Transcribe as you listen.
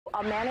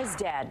A man is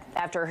dead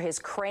after his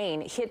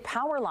crane hit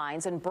power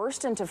lines and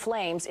burst into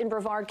flames in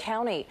Brevard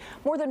County.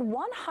 More than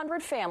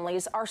 100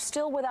 families are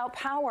still without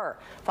power.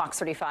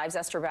 Fox 35's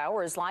Esther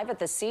Bauer is live at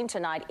the scene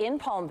tonight in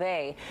Palm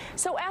Bay.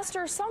 So,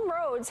 Esther, some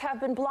roads have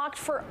been blocked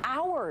for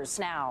hours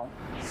now.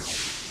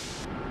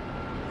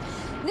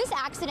 This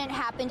accident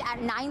happened at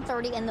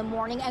 9:30 in the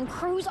morning, and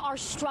crews are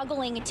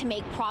struggling to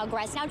make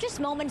progress. Now, just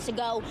moments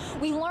ago,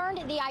 we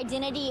learned the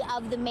identity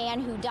of the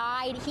man who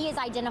died. He is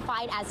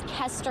identified as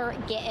Kester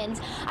Gittens.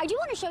 I do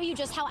want to show you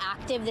just how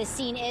active this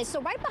scene is. So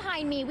right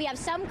behind me, we have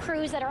some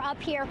crews that are up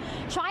here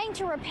trying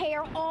to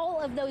repair all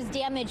of those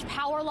damaged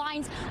power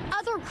lines.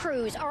 Other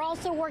crews are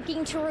also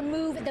working to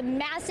remove the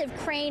massive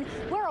crane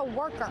where a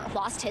worker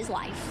lost his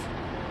life.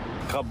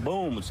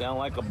 Kaboom! It sounded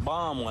like a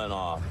bomb went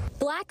off.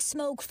 Black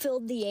smoke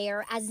filled the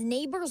air as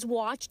neighbors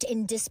watched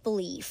in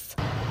disbelief.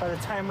 By the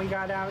time we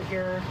got out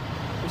here,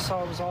 we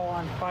saw it was all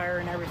on fire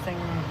and everything.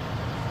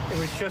 It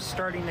was just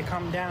starting to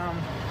come down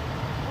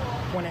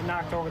when it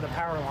knocked over the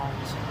power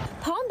lines.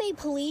 Palm Bay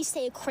police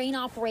say a crane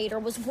operator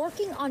was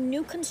working on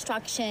new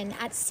construction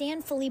at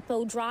San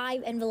Filippo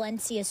Drive and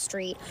Valencia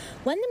Street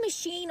when the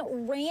machine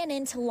ran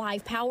into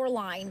live power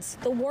lines.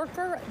 The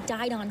worker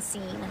died on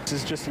scene. This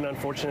is just an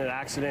unfortunate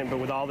accident, but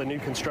with all the new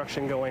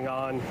construction going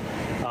on,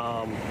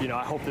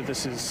 I hope that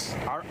this is,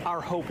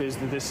 our hope is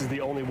that this is the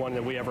only one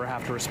that we ever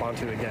have to respond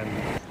to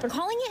again. They're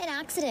calling it an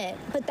accident,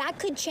 but that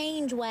could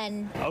change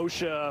when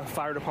OSHA,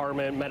 fire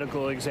department,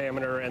 medical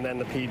examiner, and then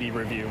the PD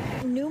review.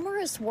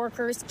 Numerous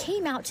workers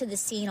came out to the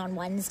scene on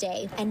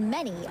Wednesday, and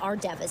many are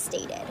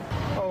devastated.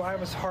 Oh, I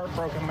was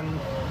heartbroken when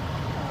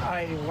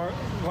I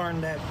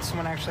learned that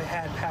someone actually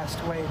had passed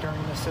away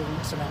during this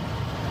incident.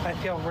 I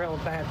feel real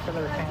bad for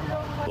their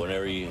family.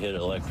 Whenever you hit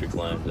electric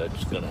lines,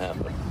 that's going to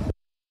happen.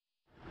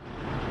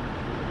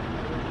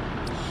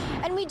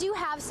 And we do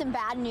have some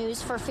bad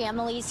news for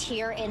families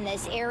here in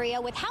this area.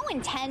 With how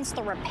intense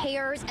the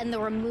repairs and the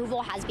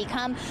removal has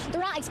become, they're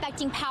not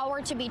expecting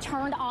power to be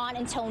turned on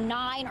until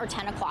 9 or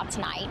 10 o'clock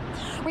tonight.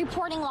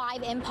 Reporting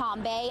live in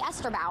Palm Bay,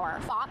 Esther Bauer,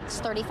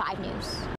 Fox 35 News.